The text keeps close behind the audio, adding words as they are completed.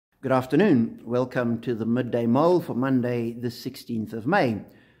Good afternoon. Welcome to the Midday Mull for Monday, the 16th of May.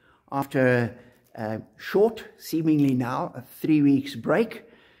 After a short, seemingly now, a 3 weeks break,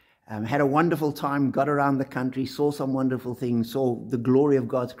 had a wonderful time, got around the country, saw some wonderful things, saw the glory of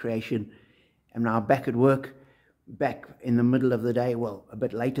God's creation. I'm now back at work, back in the middle of the day, well, a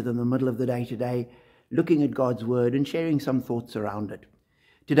bit later than the middle of the day today, looking at God's Word and sharing some thoughts around it.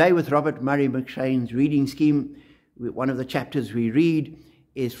 Today with Robert Murray McShane's reading scheme, one of the chapters we read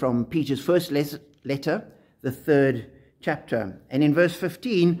is from Peter's first letter, the 3rd chapter. And in verse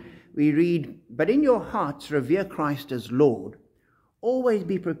 15, we read, "But in your hearts revere Christ as Lord. Always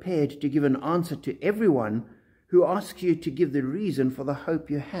be prepared to give an answer to everyone who asks you to give the reason for the hope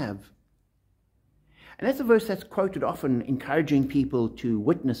you have." And that's a verse that's quoted often, encouraging people to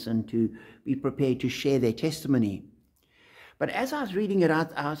witness and to be prepared to share their testimony. But as I was reading it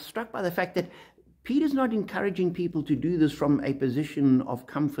out, I was struck by the fact that Peter's not encouraging people to do this from a position of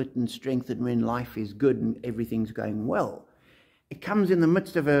comfort and strength and when life is good and everything's going well. It comes in the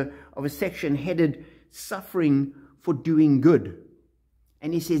midst of a section headed "Suffering for Doing Good."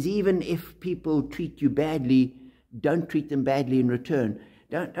 And he says, even if people treat you badly, don't treat them badly in return.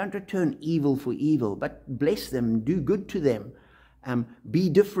 Don't return evil for evil, but bless them, do good to them, be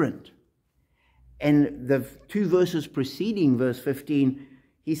different. And the two verses preceding verse 15,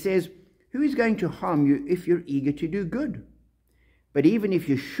 he says, "Who is going to harm you if you're eager to do good? But even if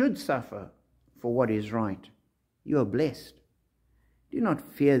you should suffer for what is right, you are blessed. Do not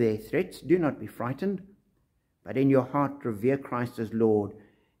fear their threats, do not be frightened, but in your heart revere Christ as Lord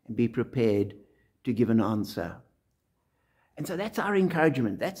and be prepared to give an answer." And so that's our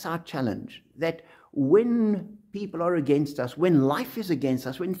encouragement, that's our challenge, that when people are against us, when life is against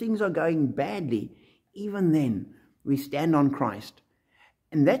us, when things are going badly, even then we stand on Christ.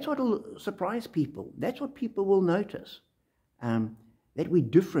 And that's what will surprise people. That's what people will notice, that we're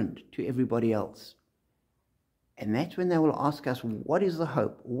different to everybody else. And that's when they will ask us, what is the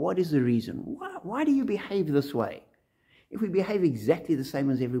hope? What is the reason? Why do you behave this way? If we behave exactly the same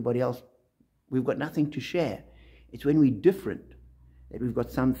as everybody else, we've got nothing to share. It's when we're different that we've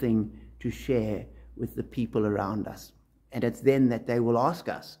got something to share with the people around us. And it's then that they will ask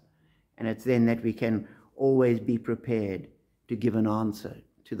us. And it's then that we can always be prepared to give an answer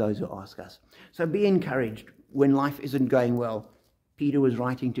to those who ask us. So be encouraged when life isn't going well. Peter was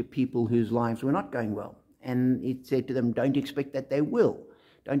writing to people whose lives were not going well. And he said to them, don't expect that they will.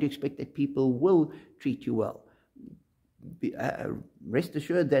 Don't expect that people will treat you well. Rest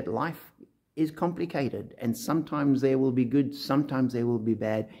assured that life is complicated. And sometimes there will be good, sometimes there will be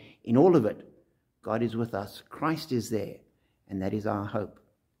bad. In all of it, God is with us. Christ is there. And that is our hope.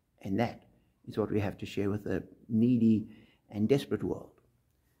 And that is what we have to share with a needy and desperate world.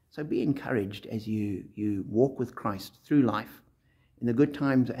 So be encouraged as you walk with Christ through life, in the good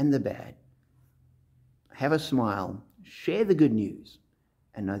times and the bad. Have a smile, share the good news,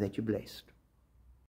 and know that you're blessed.